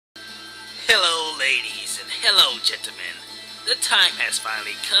ladies, and hello, gentlemen. The time has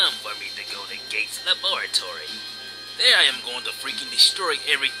finally come for me to go to Gates Laboratory. There I am going to freaking destroy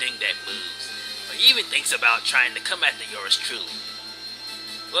everything that moves, or even thinks about trying to come after yours truly.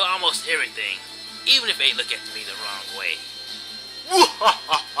 Well, almost everything, even if they look at me the wrong way.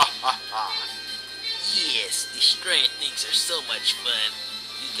 Yes, destroying things are so much fun.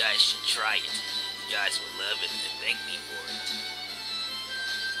 You guys should try it. You guys will love it and thank me for it.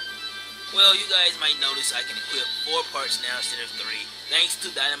 Well, you guys might notice I can equip 4 parts now instead of 3, thanks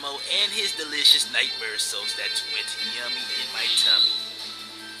to Dynamo and his delicious nightmare sauce that went yummy in my tummy.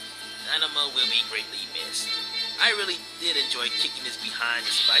 Dynamo will be greatly missed. I really did enjoy kicking his behind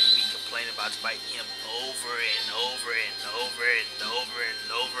despite me complaining about fighting him over and over and over and over and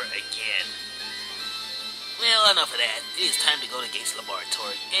over again. Well, enough of that. It is time to go to Gates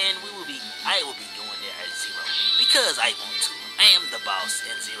Laboratory, and I will be going there at 0, because I want to. I am the boss,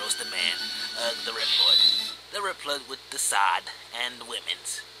 and Zero's the man. The Reuploaded. The Reuploaded with the sod and the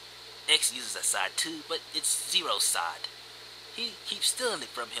women's. X uses a sod too, but it's Zero's sod. He keeps stealing it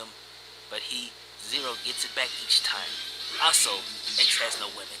from him, but Zero gets it back each time. Also, X has no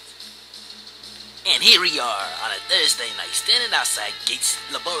women. And here we are on a Thursday night, standing outside Gates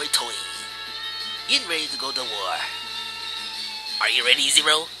Laboratory, getting ready to go to war. Are you ready,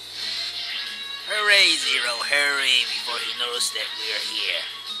 Zero? Hooray, Zero, hurry, before he knows that we are here.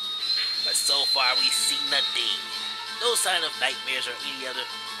 But so far we see nothing. No sign of nightmares or any other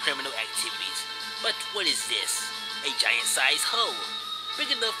criminal activities. But what is this? A giant-sized hole.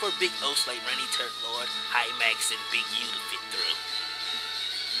 Big enough for big oafs like Rennie Turk Lord, High Max, and Big U to fit through.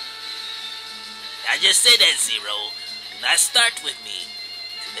 I just said that, Zero. Do not start with me.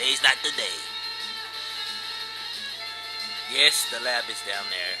 Today's not the day. Yes, the lab is down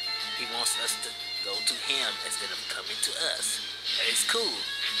there. He wants us to go to him instead of coming to us. That is cool.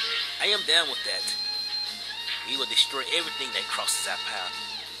 I am down with that. We will destroy everything that crosses our path.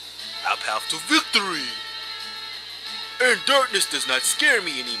 Our path to victory! And darkness does not scare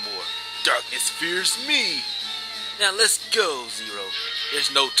me anymore. Darkness fears me. Now let's go, Zero. There's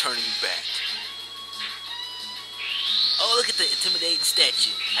no turning back. Oh, look at the intimidating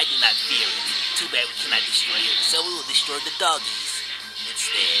statue. I do not fear it. Too bad we cannot destroy it, so we will destroy the doggies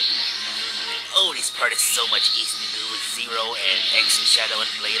instead. Oh, this part is so much easier to do with Zero and X and Shadow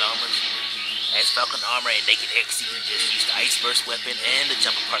and Blade armor. As Falcon armor and Naked X, you can just use the Ice Burst weapon and the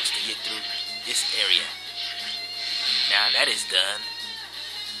jumper parts to get through this area. Now that is done.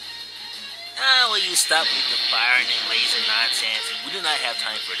 Will you stop with the firing and laser nonsense? We do not have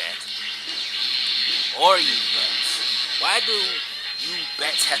time for that. Or you bats. Why do you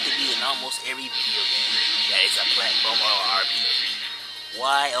bats have to be in almost every video game that is a platform or RPG?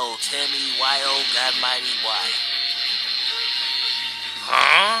 Why, oh, tell me why, oh, God mighty, why?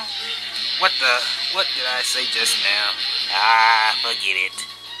 Huh? What did I say just now? Forget it.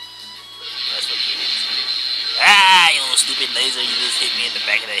 Let's forget it. You stupid laser, you just hit me in the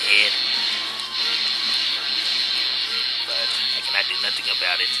back of the head. But I cannot do nothing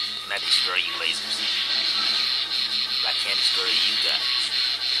about it. I cannot destroy you lasers. But I can destroy you guys.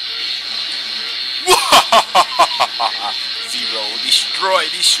 Zero,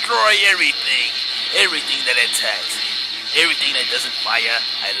 destroy everything. Everything that attacks. Everything that doesn't fire,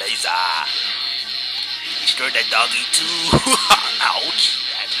 I laser. Destroy that doggy too. Ouch,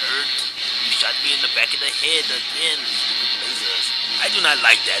 that hurt. You shot me in the back of the head again, stupid lasers. I do not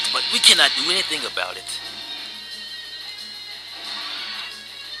like that, but we cannot do anything about it.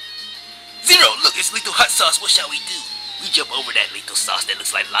 Zero, look, it's lethal hot sauce. What shall we do? We jump over that lethal sauce that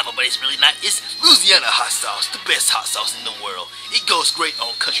looks like lava, but it's really not. It's Louisiana hot sauce, the best hot sauce in the world. It goes great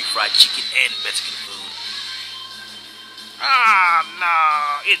on country fried chicken and Mexican food.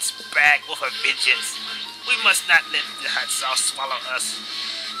 No, it's back with a vengeance. We must not let the hot sauce swallow us.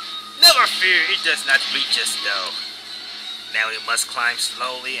 Never fear, it does not reach us though. Now we must climb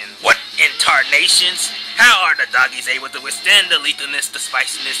slowly, and what in tarnations? How are the doggies able to withstand the lethalness, the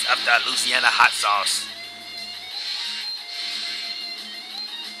spiciness of the Louisiana hot sauce?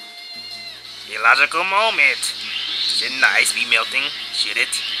 Illogical moment. Shouldn't the ice be melting? Should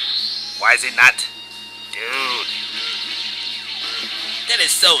it? Why is it not? Dude. That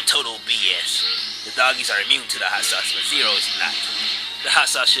is so total BS. The doggies are immune to the hot sauce, but Zero is not. The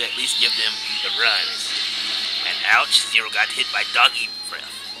hot sauce should at least give them the runs. And ouch, Zero got hit by doggy breath.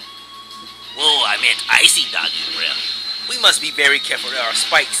 Whoa, I meant icy doggy breath. We must be very careful. There are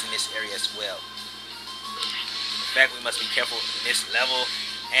spikes in this area as well. In fact, we must be careful in this level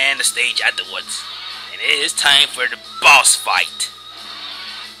and the stage afterwards. And it is time for the boss fight.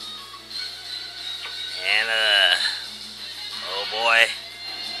 And oh boy.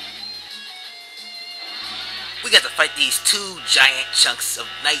 We got to fight these two giant chunks of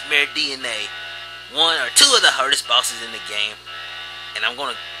nightmare DNA. One or two of the hardest bosses in the game. And I'm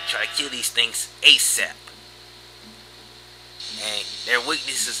gonna try to kill these things ASAP. And their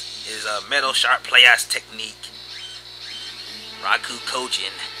weaknesses is a metal sharp play-ass technique. Raku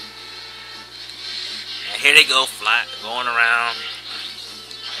Kojin. And here they go, going around.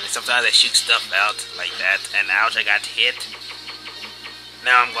 And sometimes they shoot stuff out like that. And ouch, I got hit.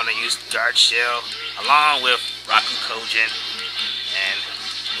 Now I'm gonna use Guard Shell along with Raku Kojin. And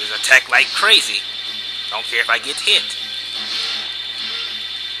just attack like crazy. Don't care if I get hit.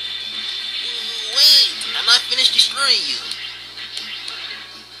 Wait, I'm not finished destroying you.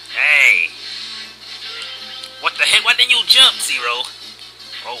 Hey. What the heck? Why didn't you jump, Zero?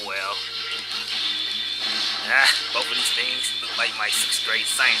 Oh well. Both of these things look like my 6th grade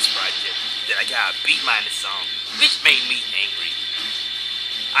science project that I got a B- on, which made me angry.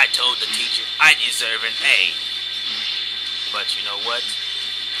 I told the teacher I deserve an A. But you know what?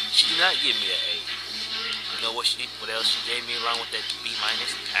 She did not give me an A. You know what else she gave me along with that B-?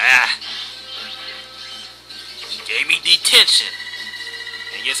 She gave me detention.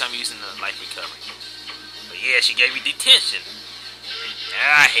 And yes, I'm using the life recovery. But yeah, she gave me detention.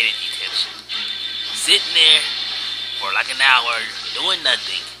 I hated detention. Sitting there for like an hour doing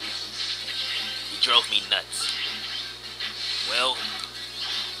nothing. It drove me nuts. Well,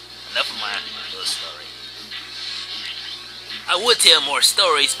 enough of my little story. I would tell more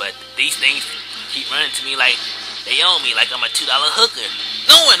stories, but these things keep running to me like they own me, like I'm a $2 hooker.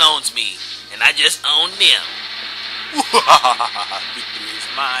 No one owns me, and I just own them. Victory is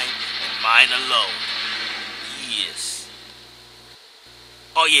mine, and mine alone. Yes.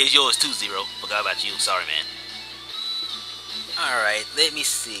 Oh yeah, it's yours too, Zero. Forgot about you. Sorry, man. Alright, let me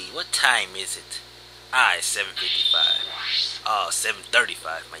see. What time is it? It's 7:55. Oh,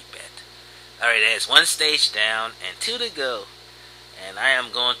 7:35, my bad. Alright, there's one stage down and 2 to go. And I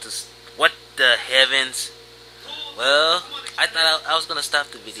am going to... What the heavens? Well, I thought I was going to stop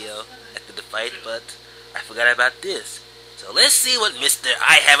the video after the fight, but I forgot about this. So let's see what Mr.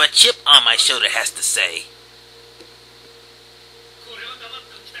 I have a chip on my shoulder has to say.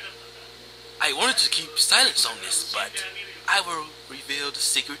 I wanted to keep silence on this, but I will reveal the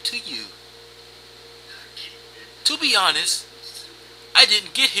secret to you. To be honest, I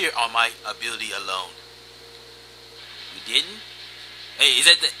didn't get here on my ability alone. You didn't? Hey, is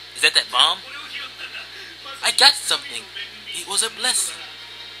that bomb? I got something. It was a blessing.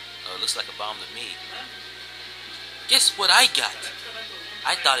 Oh, it looks like a bomb to me. Guess what I got?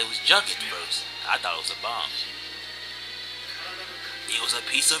 I thought it was junk at first. I thought it was a bomb. It was a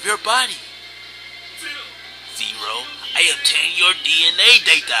piece of your body. Zero, I obtained your DNA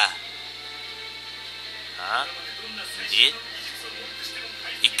data. Huh? You did?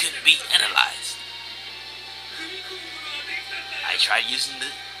 It couldn't be analyzed. I tried using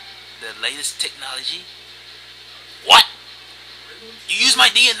the latest technology. What? You used my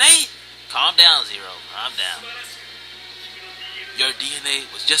DNA? Calm down, Zero. Calm down. Your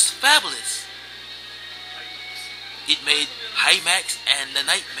DNA was just fabulous. It made Hymax and the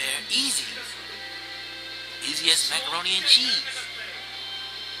Nightmare easy. Easy as macaroni and cheese.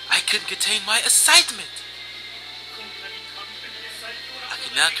 I couldn't contain my excitement. I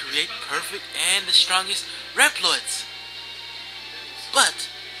could now create perfect and the strongest Reuploads. But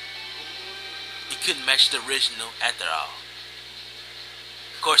it couldn't match the original after all.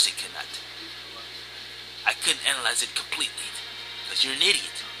 Of course it could not. I couldn't analyze it completely, because you're an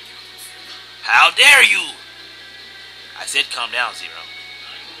idiot. How dare you! I said calm down, Zero.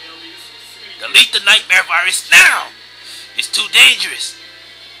 Delete the Nightmare virus now! It's too dangerous.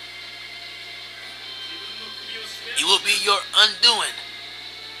 It will be your undoing.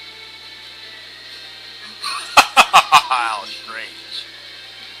 How strange.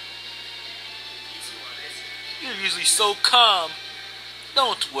 You're usually so calm.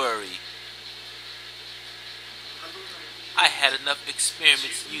 Don't worry. I had enough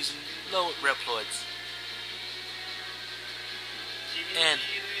experiments using low Reuploads. And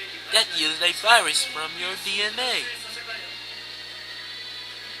that yielded a virus from your DNA.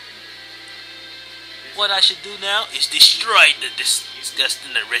 What I should do now is destroy the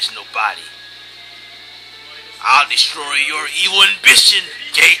disgusting original body. I'll destroy your evil ambition,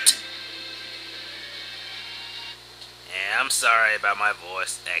 Gate. Yeah, I'm sorry about my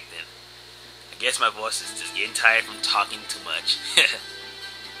voice acting. I guess my voice is just getting tired from talking too much.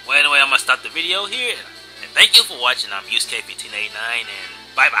 Well, anyway, I'm gonna stop the video here. And thank you for watching. I'm UseK1589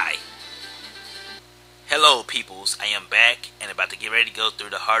 and bye-bye. Hello, peoples. I am back and about to get ready to go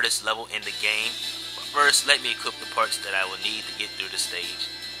through the hardest level in the game. But first, let me equip the parts that I will need to get through the stage.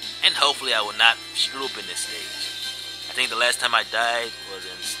 And hopefully I will not screw up in this stage. I think the last time I died was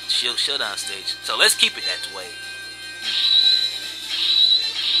in Showdown stage. So let's keep it that way.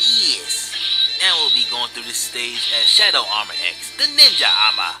 Yes. Now we'll be going through this stage as Shadow Armor X, the Ninja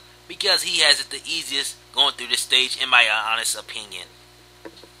Armor, because he has it the easiest going through this stage in my honest opinion.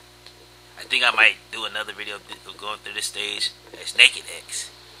 I think I might do another video of going through this stage as Naked X.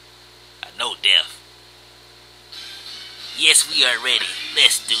 No death. Yes, we are ready.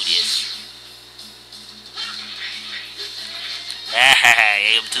 Let's do this.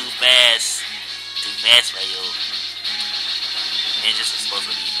 I am too fast. Too fast for you. Ninjas are supposed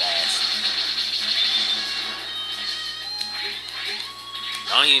to be fast.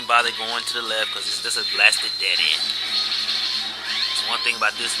 Don't even bother going to the left because it's just a blasted dead end. It's one thing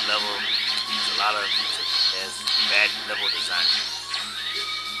about this level. There's bad level design.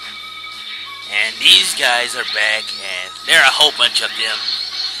 And these guys are back, and there are a whole bunch of them.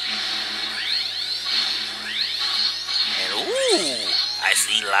 And ooh, I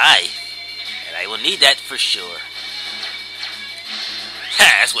see life. And I will need that for sure.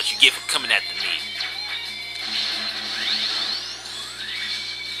 Ha, that's what you get for coming after me.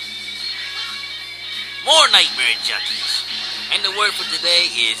 More Nightmare Junkies. And the word for today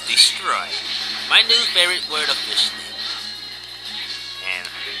is destroy. My new favorite word officially. And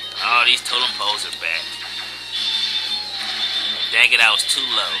all these totem poles are back. And dang it, I was too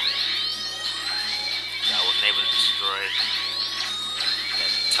low. I wasn't able to destroy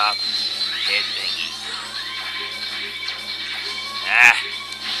that top head thingy. Ah,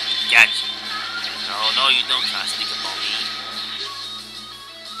 gotcha. No, you don't try to sneak up on me.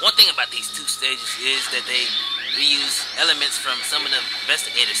 One thing about these two stages is that they reuse elements from some of the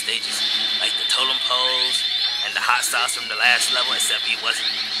investigator stages, like the totem poles and the hot sauce from the last level, except it wasn't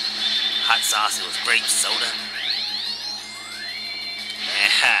hot sauce, it was grape soda.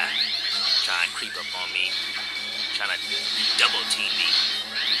 Trying to creep up on me, trying to double team me.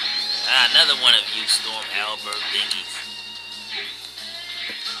 Another one of you Storm Albert thingies.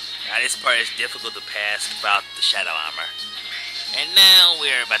 Now this part is difficult to pass without the Shadow Armor. And now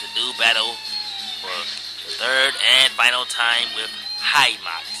we're about to do battle for the third and final time with High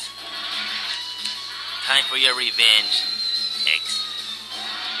Max. Time for your revenge, X.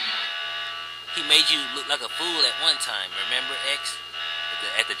 He made you look like a fool at one time, remember, X?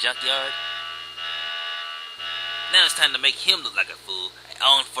 At the junkyard? Now it's time to make him look like a fool, an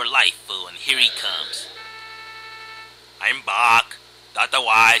on for life fool, and here he comes. I'm back.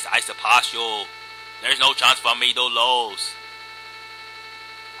 Otherwise, I surpass you. There's no chance for me to lose.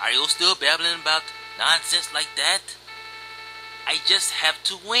 Are you still babbling about nonsense like that? I just have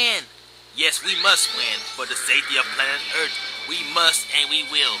to win. Yes, we must win. For the safety of planet Earth, we must and we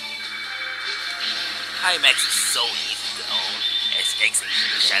will. High Max is so easy to own. SX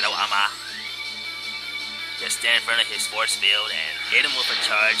and Shadow Armor. Just stand in front of his force field and hit him with a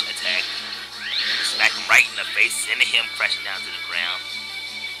charge attack. Smack him right in the face, sending him crashing down to the ground.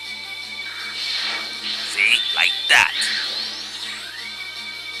 See? Like that.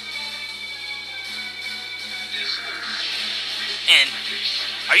 And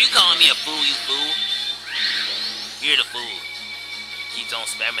are you calling me a fool, you fool? You're the fool. Keeps on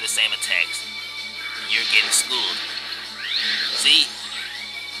spamming the same attacks. And you're getting schooled. See?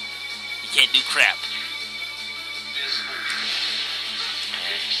 You can't do crap.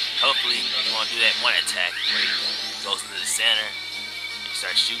 And hopefully you won't do that one attack where he goes to the center and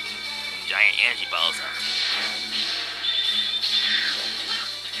starts shooting some giant energy balls out.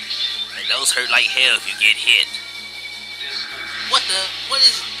 And those hurt like hell if you get hit. What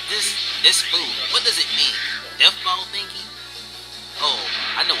is this fool? What does it mean? Death ball thingy? Oh,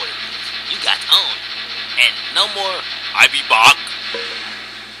 I know what it means. You got owned. And no more, I be back.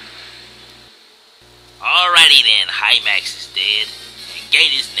 Alrighty then, High Max is dead. And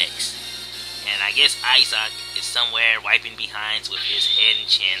Gate is next. And I guess Isaac is somewhere wiping behinds with his head and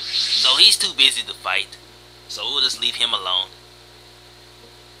chin. So he's too busy to fight. So we'll just leave him alone.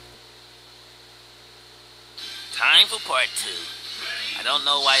 Time for part 2. I don't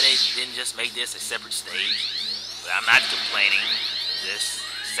know why they didn't just make this a separate stage, but I'm not complaining, just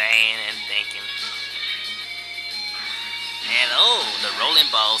saying and thinking. And oh, the rolling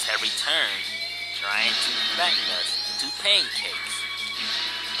balls have returned, trying to flatten us into pancakes.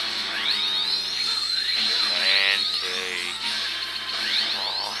 Pancake.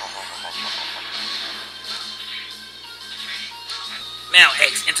 Now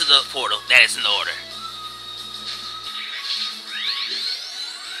X into the portal, that is in order.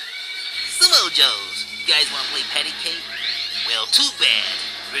 Joes, you guys want to play patty cake? Well, too bad.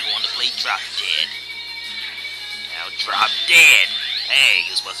 We're going to play drop dead. Now drop dead. Hey,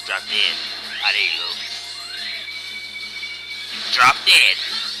 you're supposed to drop dead. Ah, there you go. Drop dead.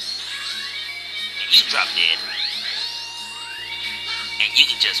 And you drop dead. And you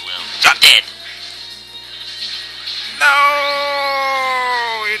can just, well, drop dead.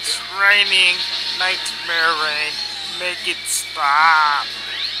 No! It's raining. Nightmare rain. Make it stop.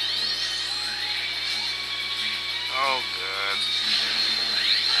 Oh, good.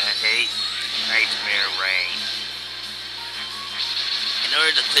 I hate nightmare rain. In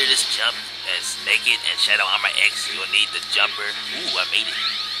order to clear this jump as Naked and Shadow Armor X, you'll need the jumper. Ooh, I made it.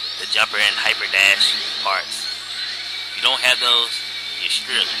 The jumper and hyper dash parts. If you don't have those, you're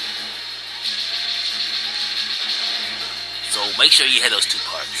struggling. So make sure you have those 2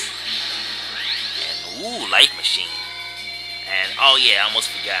 parts. And ooh, life machine. And oh yeah, I almost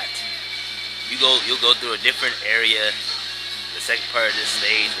forgot. You'll go through a different area. The second part of this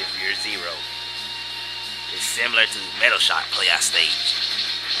stage if you're 0. It's similar to Metal Shot Playout stage.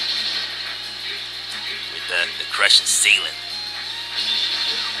 With the crushing ceiling.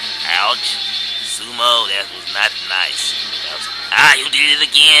 Ouch. Sumo, that was not nice. You did it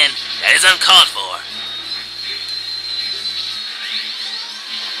again. That is uncalled for.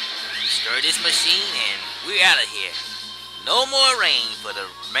 Destroy this machine and we're out of here. No more rain for the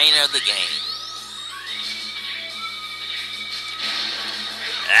remainder of the game.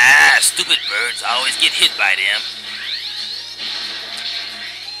 Stupid birds always get hit by them.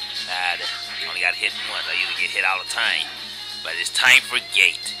 I only got hit once. I usually get hit all the time. But it's time for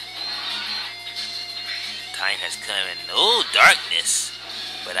gate. Time has come and oh, darkness.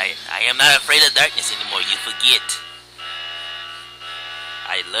 But I am not afraid of darkness anymore. You forget.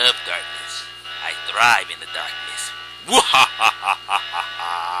 I love darkness. I thrive in the darkness.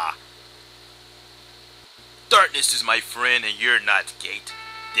 Darkness is my friend and you're not, Gate.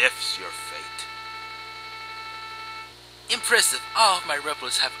 Death's your fate. Impressive. All of my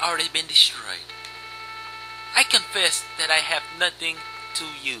rebels have already been destroyed. I confess that I have nothing to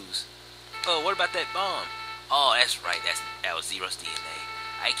use. Oh, what about that bomb? Oh, that's right. That was Zero's DNA.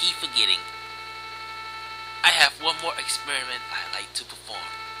 I keep forgetting. I have one more experiment I like to perform.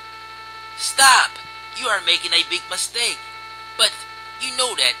 Stop! You are making a big mistake. But you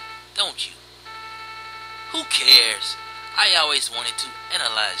know that, don't you? Who cares? I always wanted to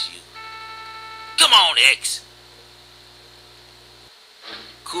analyze you. Come on, X!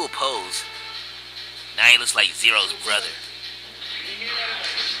 Cool pose. Now he looks like Zero's brother.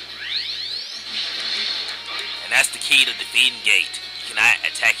 And that's the key to defeating Gate. You cannot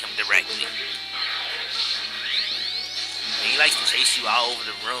attack him directly. And he likes to chase you all over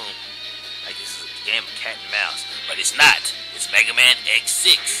the room. Like this is a game of cat and mouse. But it's not. It's Megaman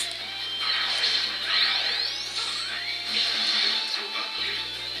X6.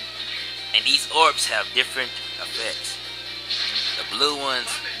 And these orbs have different effects. The blue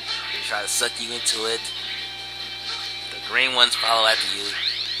ones try to suck you into it. The green ones follow after you.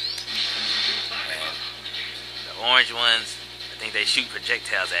 And the orange ones, I think they shoot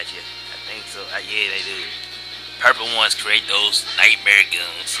projectiles at you. I think so. Yeah, they do. Purple ones create those nightmare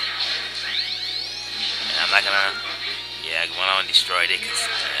goons. And I'm not gonna... Yeah, I want to destroy it because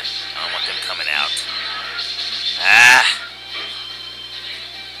I don't want them coming out.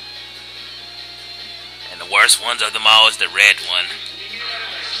 And the worst ones of them all is the red one.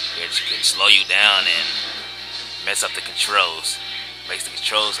 Which can slow you down and mess up the controls. Makes the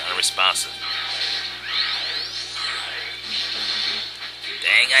controls unresponsive.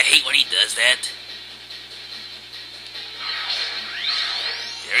 Dang, I hate when he does that.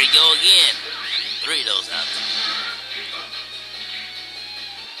 There we go again. 3 of those out.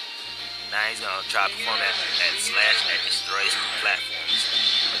 Now he's gonna try to perform that slash that destroys the platforms.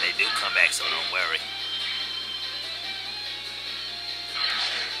 But they do come back, so don't worry.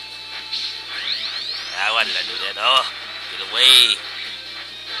 Now why did I do that? Oh, get away.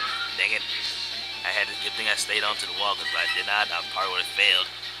 Dang it. I had a good thing I stayed onto the wall, because if I did not, I probably would have failed.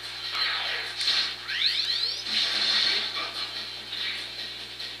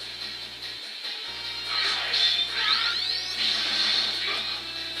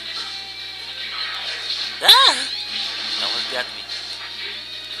 Almost got me.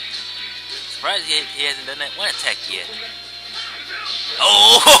 Surprised he hasn't done that one attack yet.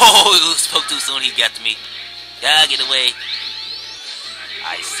 Oh, he spoke too soon. He got to me. Get away.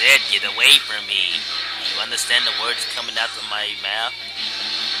 I said get away from me. Do you understand the words coming out of my mouth?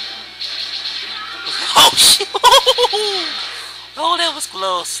 Oh, shit. Oh, that was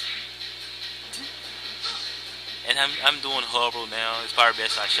close. And I'm doing horrible now. It's probably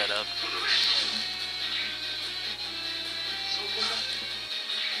best I shut up.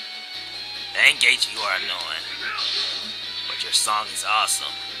 Dang, Gage, you are annoying. But your song is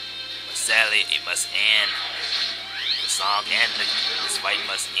awesome, but sadly it must end. The song and this fight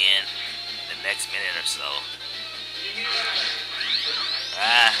must end in the next minute or so.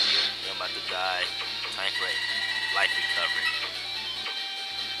 You're about to die. Time for life recovery.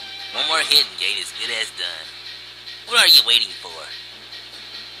 One more hit and Gate is good as done. What are you waiting for?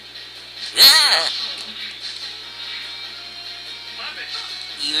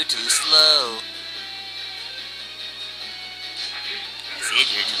 You're too slow. I said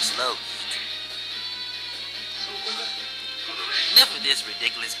you're too slow. Enough of this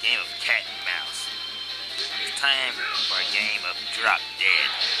ridiculous game of cat and mouse. It's time for a game of Drop Dead.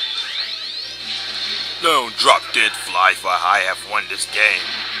 Don't drop dead, fly, for I have won this game.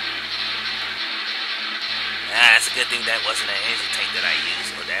 That's a good thing that wasn't an energy tank that I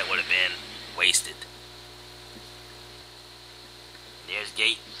used, or that would have been wasted. There's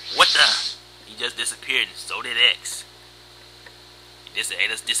Gate. What the? He just disappeared, and so did X. He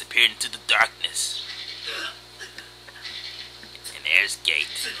just disappeared into the darkness. And there's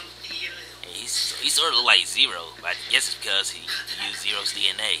Gate. And he sort of looked like Zero, but I guess it's because he used Zero's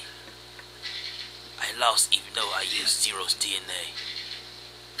DNA. I lost even though I used Zero's DNA.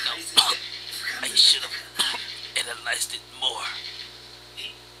 No, I should have analyzed it more.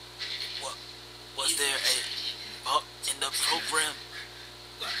 What was there a fault in the program?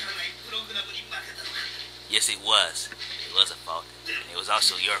 Yes, it was. It was a fault. And it was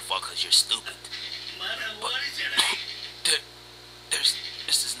also your fault because you're stupid. But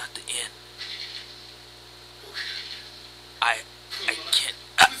this is not the end. I can't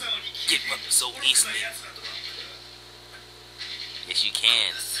give up so easily. Yes, you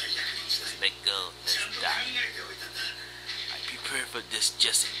can. Just let go. Let's die. I prepared for this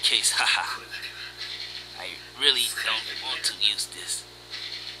just in case. Haha. I really don't want to use this.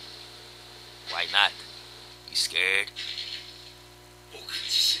 Why not? You scared?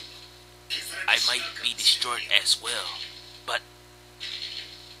 I might be destroyed as well, but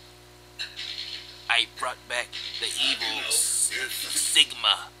I brought back the evil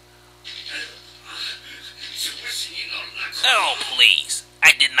Sigma. Oh, please.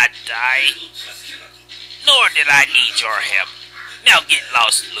 I did not die. Nor did I need your help. Now get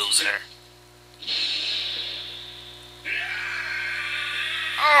lost, loser.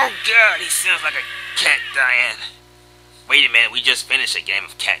 Oh, God, he sounds like a cat dying. Wait a minute, we just finished a game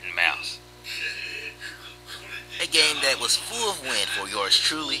of cat and mouse. A game that was full of wind for yours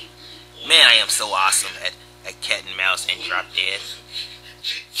truly. Man, I am so awesome at cat and mouse and Drop Dead.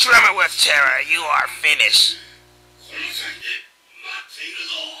 Tremor with terror, you are finished.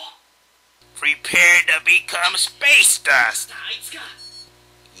 Prepare to become space dust.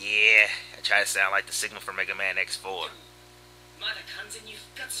 Yeah, I try to sound like the signal for Megaman X4.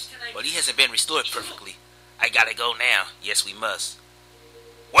 But he hasn't been restored perfectly. I gotta go now. Yes, we must.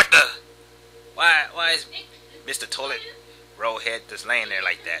 What the? Why is Mr. Toilet Rollhead just laying there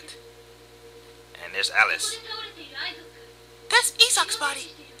like that? And there's Alice. That's Isak's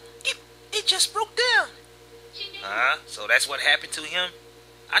body. It just broke down. Huh? So that's what happened to him?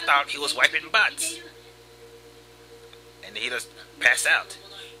 I thought he was wiping butts. And he just passed out.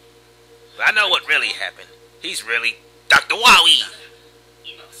 But I know what really happened. He's really Dr. Wowie.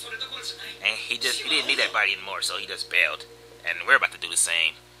 And he didn't need that body anymore, so he just bailed. And we're about to do the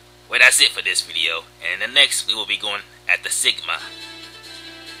same. Well, that's it for this video. And in the next, we will be going at the Sigma.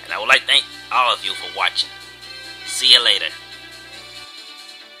 And I would like to thank all of you for watching. See you later.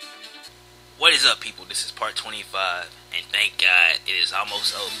 What is up, people? This is part 25. And thank God, it is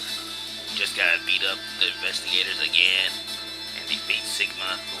almost over. We just gotta beat up the investigators again. And defeat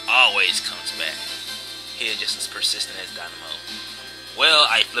Sigma, who always comes back. He is just as persistent as Dynamo. Well,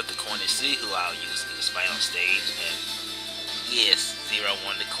 I flipped the coin to see who I'll use in this final stage, and yes, Zero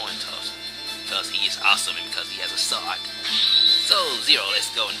won the coin toss. Because he is awesome and because he has a sword. So, Zero,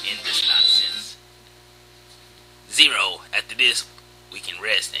 let's go and end this nonsense. Zero, after this, we can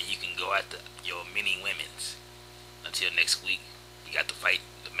rest and you can go after your mini women's. Until next week, we got to fight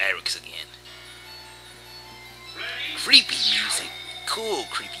the Mavericks again. Creepy music. Cool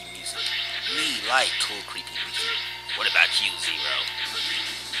creepy music. Me like cool creepy music. What about you, Zero?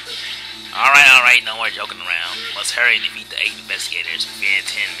 Alright, no more joking around. Must hurry and defeat the 8 investigators within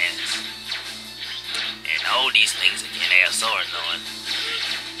 10 minutes. And hold these things again, they are so annoying.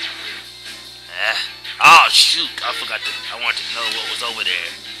 Oh shoot, I wanted to know what was over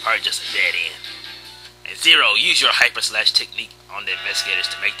there. Probably just a dead end. And Zero, use your hyper-slash technique on the investigators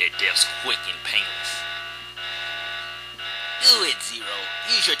to make their deaths quick and painless. Do it, Zero.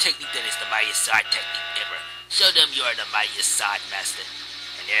 Use your technique that is the mightiest sword technique ever. Show them you are the mightiest sword master.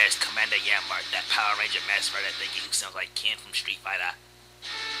 And there's Commander Yamart, that Power Ranger Master Rider thingy who sounds like Ken from Street Fighter.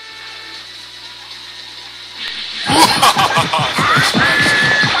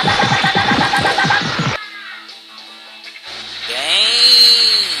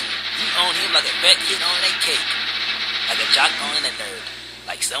 Dang! You own him like a fat kid owning a cake. Like a jock owning a nerd.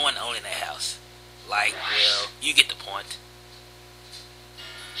 Like someone owning a house. Like, well, you get the point.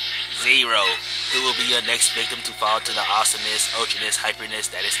 Zero. Who will be your next victim to fall to the awesomeness, ultraness, hyperness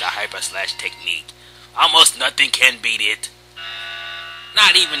that is the hyper/slash technique. Almost nothing can beat it.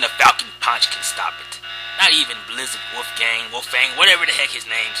 Not even the Falcon Punch can stop it. Not even Blizzard Wolfgang, whatever the heck his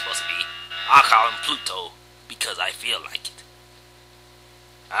name's supposed to be. I'll call him Pluto, because I feel like it.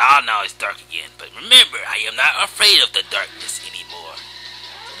 Oh no, it's dark again, but remember, I am not afraid of the darkness anymore.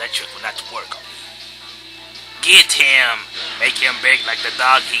 So that trick will not work on me. Get him! Make him big like the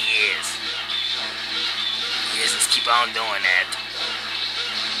dog he is. Yes, let's keep on doing that.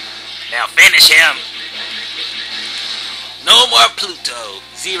 Now finish him! No more Pluto.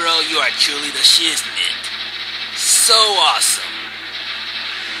 Zero, you are truly the shiznit. So awesome.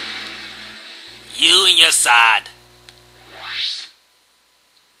 You and your side.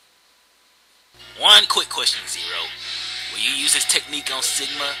 One quick question, Zero. Will you use this technique on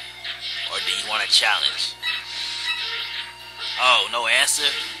Sigma? Or do you want a challenge? Oh, no answer?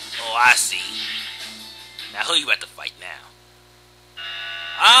 Oh, I see. Now who you about to fight now?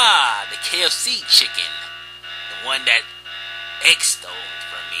 Ah, the KFC chicken. The one that X stole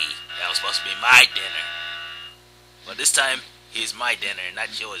from me. That was supposed to be my dinner. But this time, it's my dinner,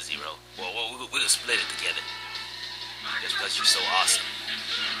 not yours, Zero. Well, we're gonna split it together. Just because you're so awesome.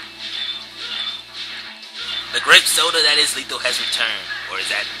 The grape soda that is lethal has returned. Or is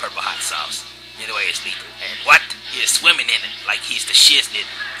that purple hot sauce? Either way, it's lethal. And what? He is swimming in it like he's the shiznit.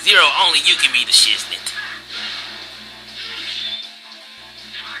 Zero, only you can be the shiznit.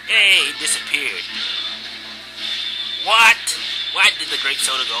 Hey, it disappeared. What? Why did the grape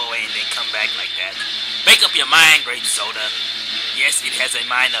soda go away and then come back like that? Make up your mind, grape soda. Yes, it has a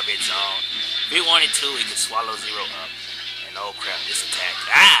mind of its own. If it wanted to, it could swallow Zero up. And oh crap, this attack.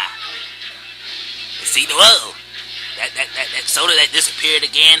 Ah! See, whoa! That soda that disappeared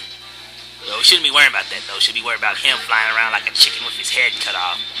again? Well, we shouldn't be worrying about that, though. We should be worried about him flying around like a chicken with his head cut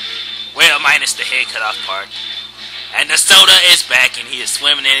off. Well, minus the head cut off part. And the soda is back, and he is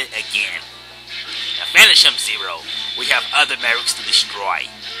swimming in it again. Now finish him, Zero. We have other Mavericks to destroy.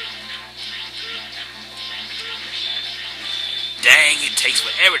 Dang, it takes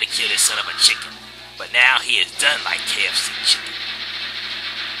forever to kill this son of a chicken. But now he is done like KFC chicken.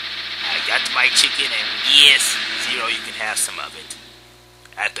 I got my chicken, and yes, Zero, you can have some of it.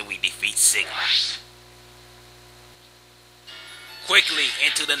 After we defeat Sigma. Quickly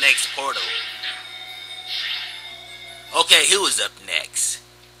into the next portal. Okay, who is up next?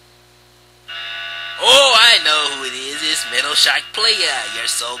 Oh, I know who it is. It's Metal Shark Player, your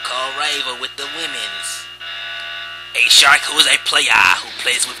so-called rival with the women's. A shark who is a player who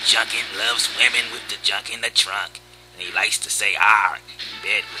plays with junk and loves women with the junk in the trunk. And he likes to say "ah" in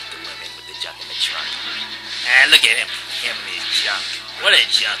bed with the women with the junk in the trunk. And look at him and his junk. What a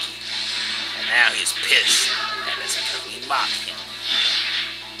junkie. And now he's pissed. And that's because we mocked him.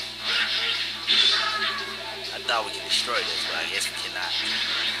 I thought we could destroy this, but I guess we cannot.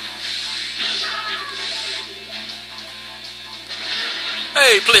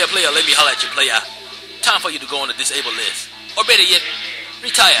 Hey, player, let me holler at you, player. Time for you to go on the disabled list. Or better yet,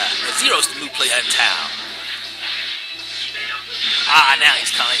 retire, as Zero's the new player in town. Ah, now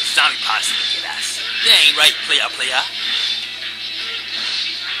he's calling zombie posse to get us. That ain't right, player.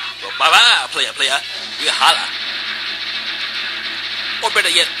 Well, bye-bye, player. We'll holla. Or better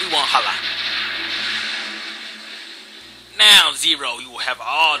yet, we won't holla. Now, Zero, you will have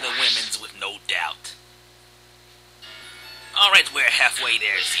all the women's with no doubt. Alright, we're halfway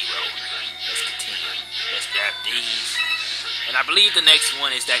there, Zero. Let's continue. Let's grab these. And I believe the next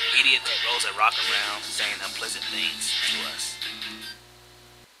one is that idiot that rolls a rock around saying unpleasant things to us.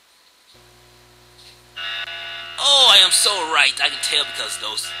 Oh, I am so right. I can tell because of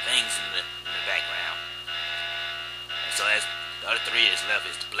those things in the background. And so as the other three is left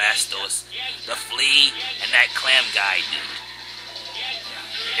is the Blastos, the Flea, and that Clam guy dude.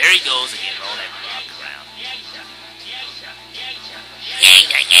 And there he goes again, rolling that rock around.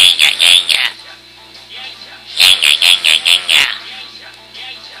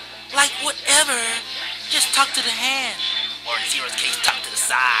 Like whatever. Just talk to the hand. Or in Zero's case, talk to the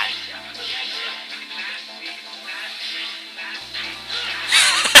side.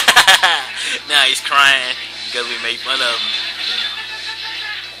 Now he's crying because we made fun of him.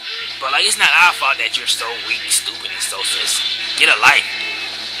 But like, it's not our fault that you're so weak, stupid, and so sis. Get a life.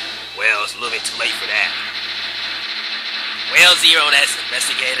 Well, it's a little bit too late for that. Well, Zero, that's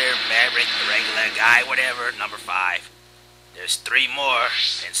Investigator, Maverick, the regular guy, whatever, number 5. There's 3 more,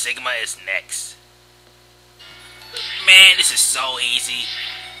 and Sigma is next. Man, this is so easy.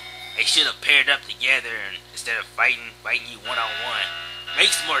 They should have paired up together and instead of fighting you one-on-one.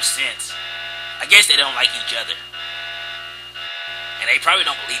 Makes more sense. I guess they don't like each other. And they probably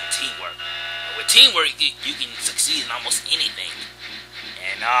don't believe in teamwork. But with teamwork, you can succeed in almost anything.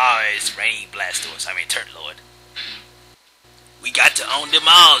 And it's Rainy Blastos, Turn Lord. We got to own them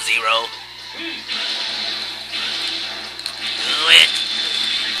all, Zero. Do it.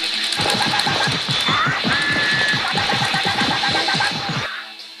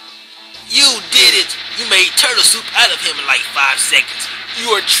 You did it! You made turtle soup out of him in like 5 seconds. You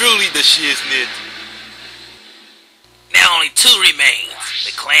are truly the shiznit. Now only 2 remains.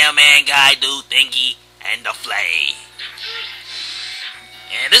 The Clam Man guy dude thingy and the Flay.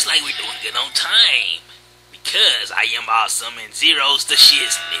 And it's like we're doing good on time. Because I am awesome and Zero's the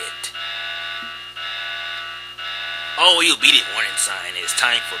shiznit. Oh, you beat it warning sign. It's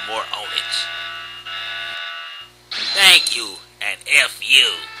time for more ownage. Thank you and F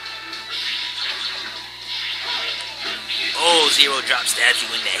you. Oh, Zero drop stabs you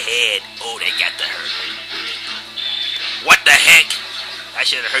in the head. Oh, that got to hurt. What the heck? I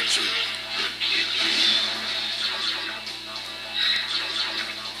should have hurt you.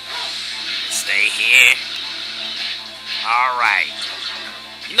 Stay here. Alright.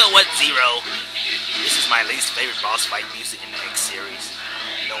 You know what, Zero? This is my least favorite boss fight music in the X series.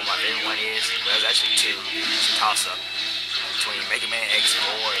 You know what my favorite one is? Well, there's actually 2. It's a toss-up between Megaman X4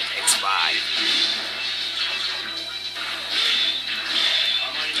 and X5.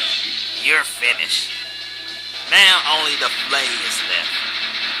 You're finished. Now only the Flay is left.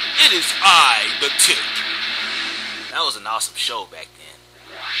 It is I, the Tick. That was an awesome show back then.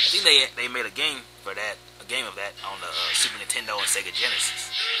 I think they made a game for that, a game of that on the Super Nintendo and Sega Genesis.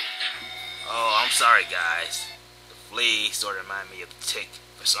 Oh, I'm sorry guys. The Flea sort of remind me of the Tick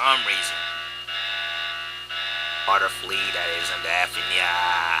for some reason. Water Flea that is in the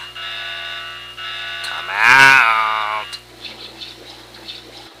Afinia. Come out.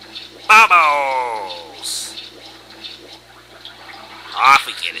 Bubbles! Oh,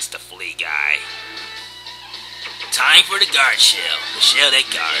 forget it's the Flea guy. Time for the guard shell. The shell that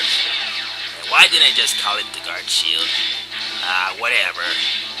guards. And why didn't I just call it the guard shield? Whatever.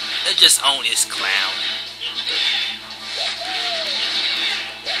 Let's just own this clown.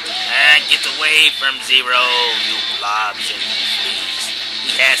 Get away from Zero, you blobs and you fleas.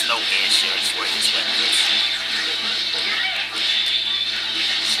 He has no insurance for his weapons.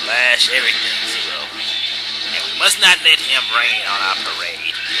 Slash everything, Zero. And we must not let him rain on our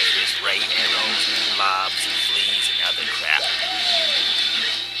parade with his ray arrows and blobs and fleas and other crap.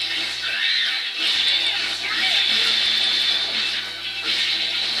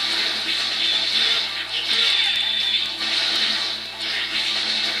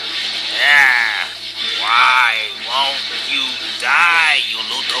 Yeah, why won't you die, you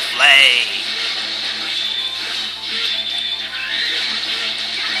little Flay?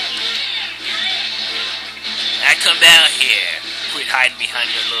 Now come down here. Quit hiding behind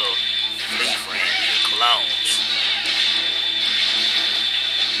your little flea friend, your clones.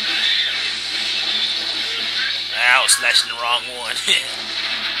 I was slashing the wrong one.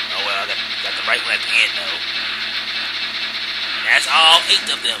 Oh well, I got the right one at the end though. That's all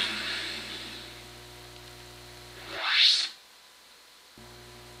 8 of them.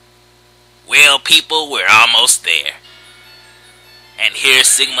 Well, people, we're almost there. And here's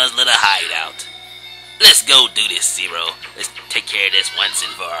Sigma's little hideout. Let's go do this, Zero. Let's take care of this once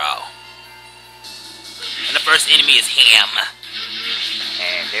and for all. And the first enemy is him.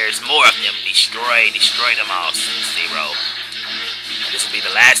 And there's more of them. Destroy them all, Zero. And this will be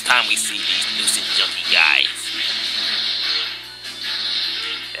the last time we see these lucid junkie guys.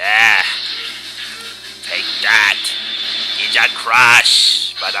 Ah. Take that. Get your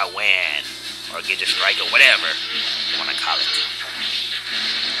crush by the wind. Or get your strike or whatever you want to call it.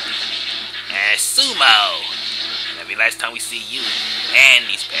 And Sumo. That'll be the last time we see you and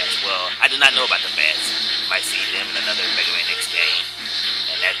these bats. Well, I do not know about the bats. You might see them in another Megaman X game.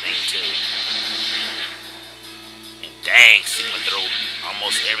 And that thing too. And dang, Sigma threw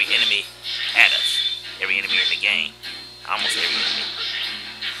almost every enemy at us. Every enemy in the game. Almost every enemy.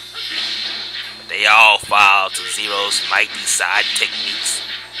 But they all fall to Zero's mighty side techniques.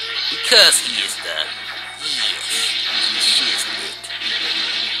 Because he is the shiznit.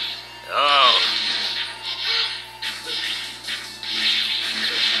 Oh.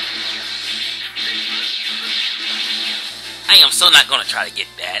 I am so not gonna try to get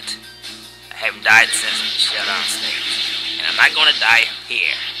that. haven't died since the shutdown stage. And I'm not gonna die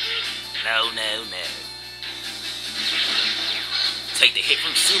here. No, no, no. Take the hit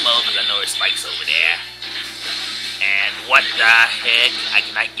from Sumo, because I know there's spikes over there. And what the heck? I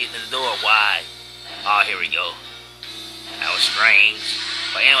cannot get in the door. Why? Oh, here we go. That was strange.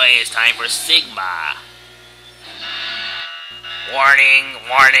 But anyway, it's time for Sigma. Warning,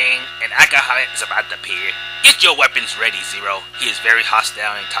 warning. An alcoholic is about to appear. Get your weapons ready, Zero. He is very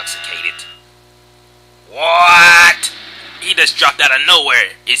hostile and intoxicated. What? He just dropped out of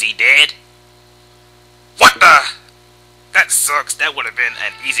nowhere. Is he dead? What the? That sucks. That would have been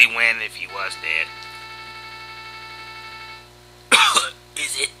an easy win if he was dead.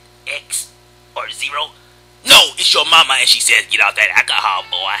 Is it X or Zero? No, it's your mama and she says get out that alcohol,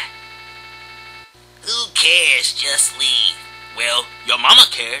 boy. Who cares? Just leave. Well, your mama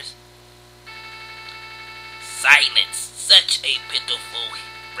cares. Silence. Such a pitiful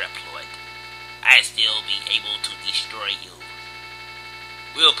Reuploaded. I still be able to destroy you.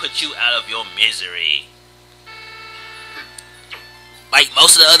 We'll put you out of your misery. Like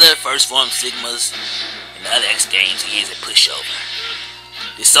most of the other first form Sigmas in the other X games, he is a pushover.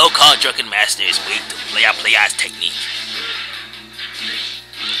 The so-called drunken master is weak to play out technique.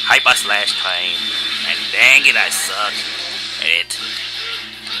 Hyper slash claim, and dang it, I suck at it.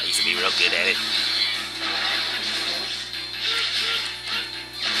 I used to be real good at it.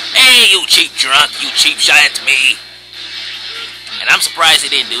 Hey, you cheap drunk, you cheap shot at me. And I'm surprised he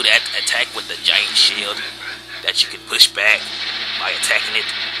didn't do that attack with the giant shield that you can push back by attacking it.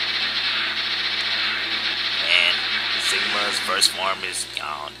 And Sigma's first form is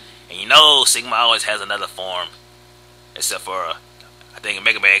gone. And you know Sigma always has another form. Except for, I think in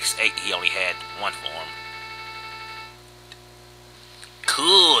Megaman X6 he only had one form.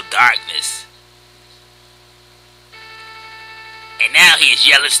 Cool darkness. And now he is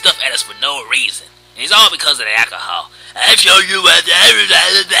yelling stuff at us for no reason. And it's all because of the alcohol. I show you what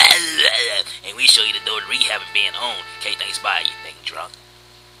and we show you the door to rehab and being owned. Can't think by you think drunk.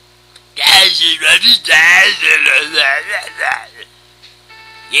 Yeah,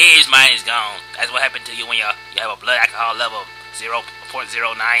 his mind is gone. That's what happened to you when you have a blood alcohol level of 0.09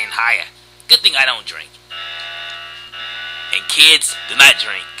 and higher. Good thing I don't drink. And kids, do not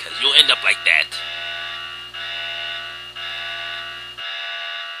drink, because you'll end up like that.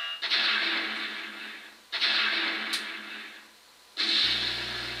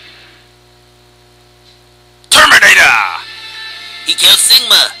 Terminator! He killed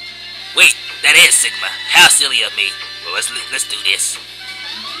Sigma! Wait, that is Sigma. How silly of me. Well, let's do this.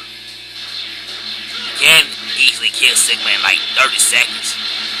 You can easily kill Sigma in like 30 seconds.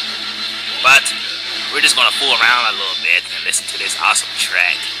 But we're just gonna fool around a little bit and listen to this awesome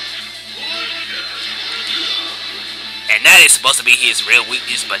track. And that is supposed to be his real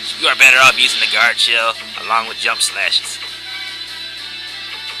weakness, but you are better off using the guard shell along with jump slashes.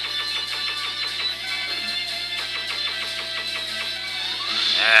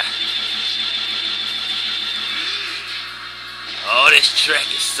 Oh, this track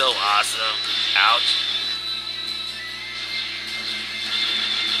is so awesome. Ouch.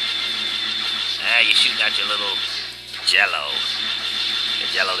 You're shooting out your little jello. The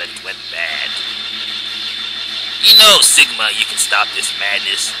jello that went bad. You know, Sigma, you can stop this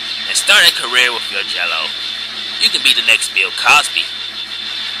madness and start a career with your jello. You can be the next Bill Cosby.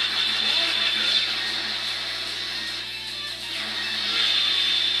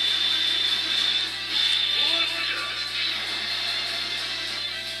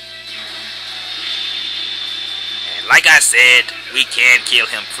 Like I said, we can kill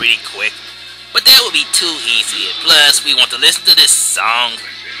him pretty quick, but that would be too easy. Plus, we want to listen to this song.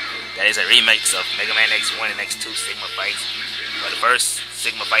 That is a remix of Megaman X1 and X2 Sigma fights. But the first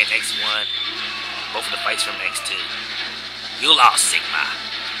Sigma fight in X1, both of the fights from X2. You lost, Sigma.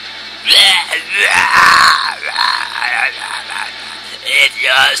 It's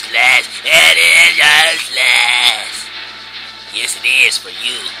just last. It is just last. Yes, it is for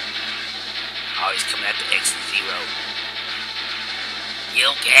you. Always coming after X0. You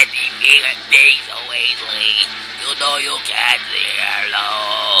can't defeat things so easily. You know you can't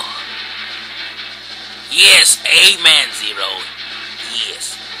Zero. Yes, amen, Zero.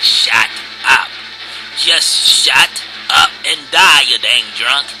 Yes, shut up. Just shut up and die, you dang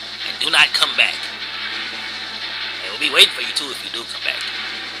drunk. And do not come back. And we'll be waiting for you too if you do come back.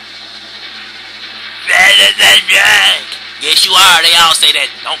 Better than drunk. Yes, you are. They all say that.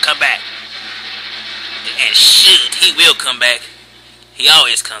 Don't come back. And shoot, he will come back. He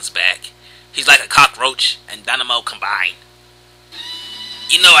always comes back. He's like a cockroach and Dynamo combined.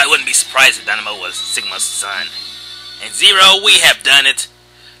 You know I wouldn't be surprised if Dynamo was Sigma's son. And Zero, we have done it.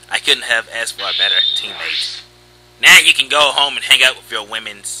 I couldn't have asked for a better teammate. Now you can go home and hang out with your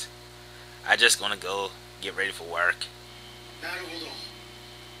women's. I just gonna go get ready for work. なるほど。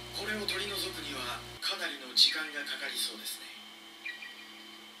これを取り除くにはかなりの時間がかかりそうですね。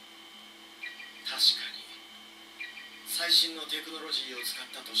確かに最新のテクノロジーを使っ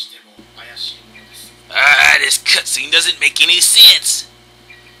たとしても怪しいものです。This cutscene doesn't make any sense.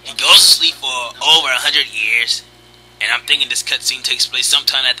 He goes to sleep for over 100 years, and I'm thinking this cutscene takes place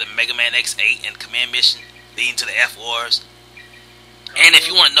sometime at the Megaman X6 and command mission leading to the F-Wars. And if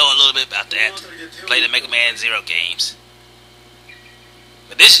you want to know a little bit about that, play the Mega Man Zero games.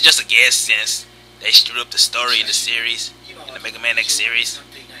 But this is just a guess since they screwed up the story in the series, in the Mega Man X series.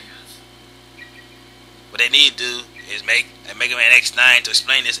 What they need to do is make a Mega Man X9 to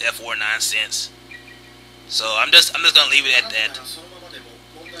explain this F-War nonsense. So I'm just gonna leave it at that.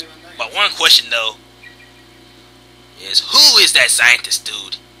 But one question though is, who is that scientist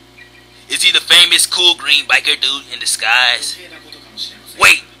dude? Is he the famous cool green biker dude in disguise?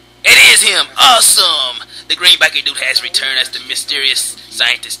 Wait, it is him! Awesome! The green biker dude has returned as the mysterious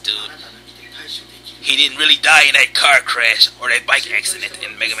scientist dude. He didn't really die in that car crash or that bike accident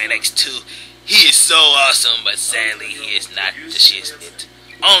in Mega Man X2. He is so awesome, but sadly he is not the shiznit.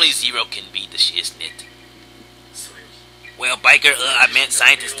 Only Zero can be the shiznit. Well, biker, I meant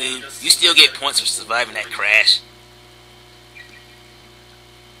scientist dude, you still get points for surviving that crash.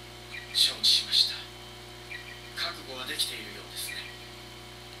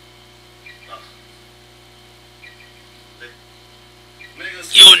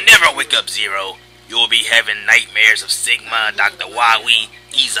 You'll never wake up, Zero. You'll be having nightmares of Sigma, Dr. Wawi,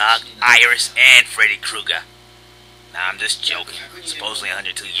 Izak, Iris, and Freddy Krueger. Nah, I'm just joking. Supposedly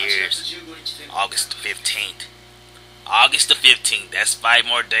 102 years. August the 15th. August the 15th. That's 5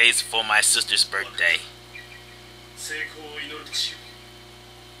 more days before my sister's birthday.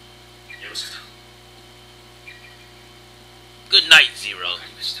 Good night, Zero.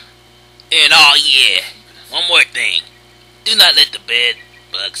 And oh yeah, one more thing. Do not let the bed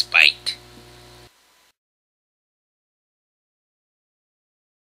bugs bite.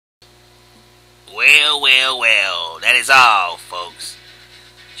 Well, that is all, folks.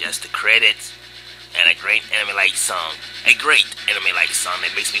 Just the credits and a great anime-like song. A great anime-like song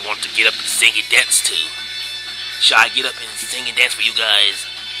that makes me want to get up and sing and dance to. Shall I get up and sing and dance for you guys?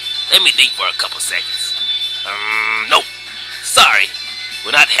 Let me think for a couple seconds. Nope. Sorry.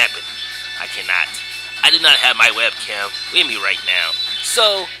 Will not happen. I cannot. I do not have my webcam with me right now,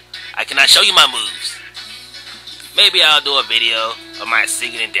 so I cannot show you my moves. Maybe I'll do a video of my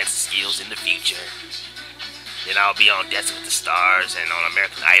singing and dancing skills in the future. Then I'll be on Dancing with the Stars and on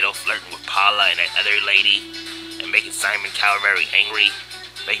American Idol flirting with Paula and that other lady and making Simon Cowell very angry,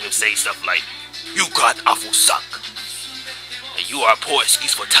 making him say stuff like, "You got awful suck," and "You are a poor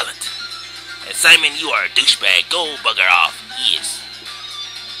excuse for talent," and "Simon, you are a douchebag, go bugger off." Yes.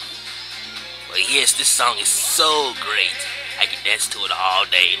 But yes, this song is so great. I can dance to it all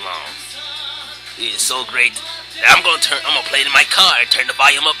day long. It is so great that I'm gonna play it in my car and turn the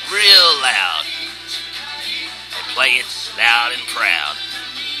volume up real loud. And play it loud and proud.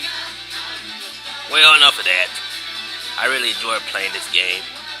 Well, enough of that. I really enjoy playing this game.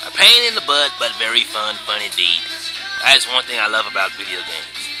 A pain in the butt, but very fun indeed. That is one thing I love about video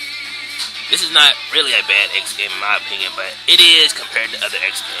games. This is not really a bad X game in my opinion, but it is compared to other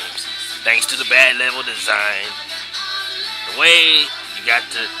X games. Thanks to the bad level design, the way you got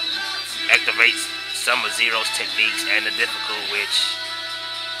to activate some of Zero's techniques, and the difficult, which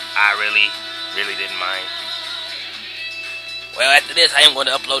I really didn't mind. Well, after this, I am going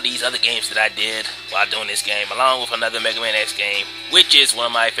to upload these other games that I did while doing this game, along with another Mega Man X game, which is one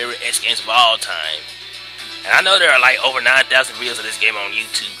of my favorite X games of all time. And I know there are like over 9,000 videos of this game on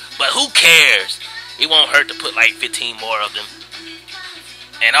YouTube, but who cares? It won't hurt to put like 15 more of them.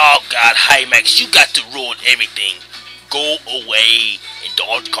 And oh god, Hymax, you got to ruin everything. Go away and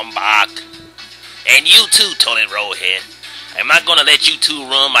don't come back. And you too, Toilet Rollhead. I'm not gonna let you two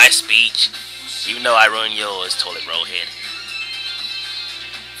ruin my speech, even though I ruined yours, Toilet Rollhead.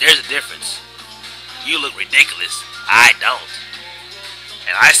 There's a difference. You look ridiculous. I don't.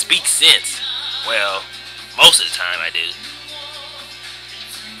 And I speak sense. Well, most of the time I do.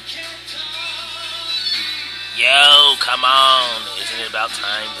 Yo, come on. Isn't it about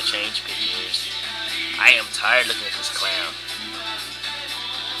time to change pictures? I am tired looking at this clown.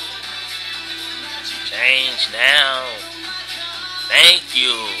 Change now. Thank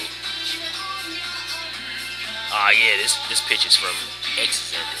you. Oh yeah, this picture's from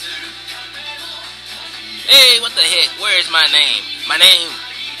X's ending. Hey, what the heck? Where is my name? My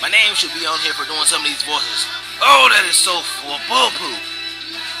name should be on here for doing some of these voices. Oh, that is so full of bull poop.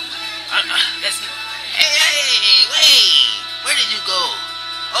 That's... Hey, wait! Where did you go?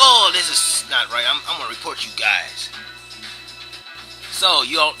 Oh, this is not right. I'm gonna report you guys. So,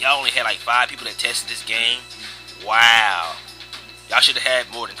 y'all only had like 5 people that tested this game? Wow. Y'all should have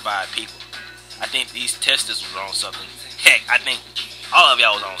had more than 5 people. I think these testers were on something. Heck, I think all of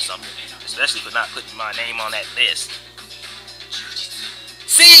y'all was on something. Especially for not putting my name on that list.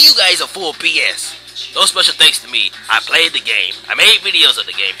 See, you guys are full BS. No special thanks to me. I played the game. I made videos of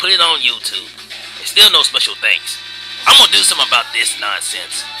the game. Put it on YouTube. And still no special thanks. I'm gonna do something about this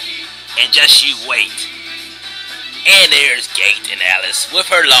nonsense. And just you wait. And there's Gate and Alice with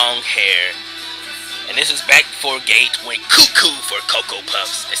her long hair. And this is back before Gate went cuckoo for Cocoa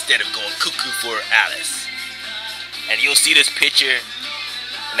Puffs instead of going cuckoo for Alice. And you'll see this picture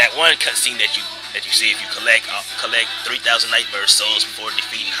in that one cutscene that you see if you collect 3,000 Nightmare souls before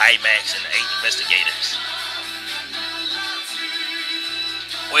defeating High Max and the 8 investigators.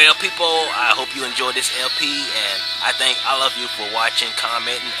 Well, people, I hope you enjoyed this LP, and I thank all of you for watching,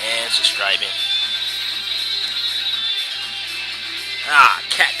 commenting, and subscribing.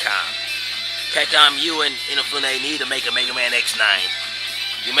 Capcom, you and Inafune need to make a Megaman X9.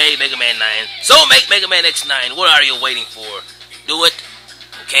 You made Megaman 9, so make Megaman X9. What are you waiting for? Do it.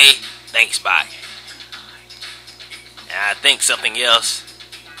 Okay? Thanks, bye. And I think something else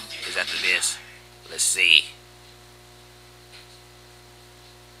is after this. Let's see.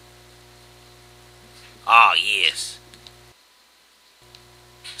 Ah, yes.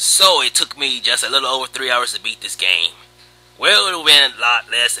 So it took me just a little over 3 hours to beat this game. Well, it would have been a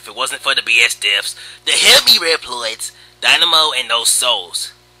lot less if it wasn't for the BS devs, the heavy Reuploads, Dynamo, and those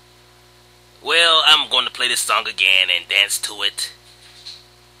souls. Well, I'm going to play this song again and dance to it.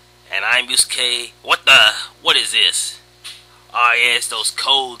 And I'm Yusuke. What is this? Ah, yes, those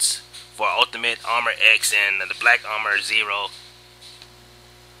codes for Ultimate Armor X and the Black Armor 0.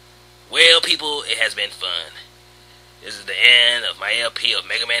 Well, people, it has been fun. This is the end of my LP of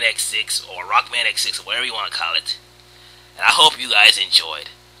Megaman X6 or Rockman X6 or whatever you want to call it. And I hope you guys enjoyed.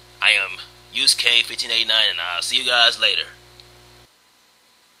 I am Yusuke1589 and I'll see you guys later.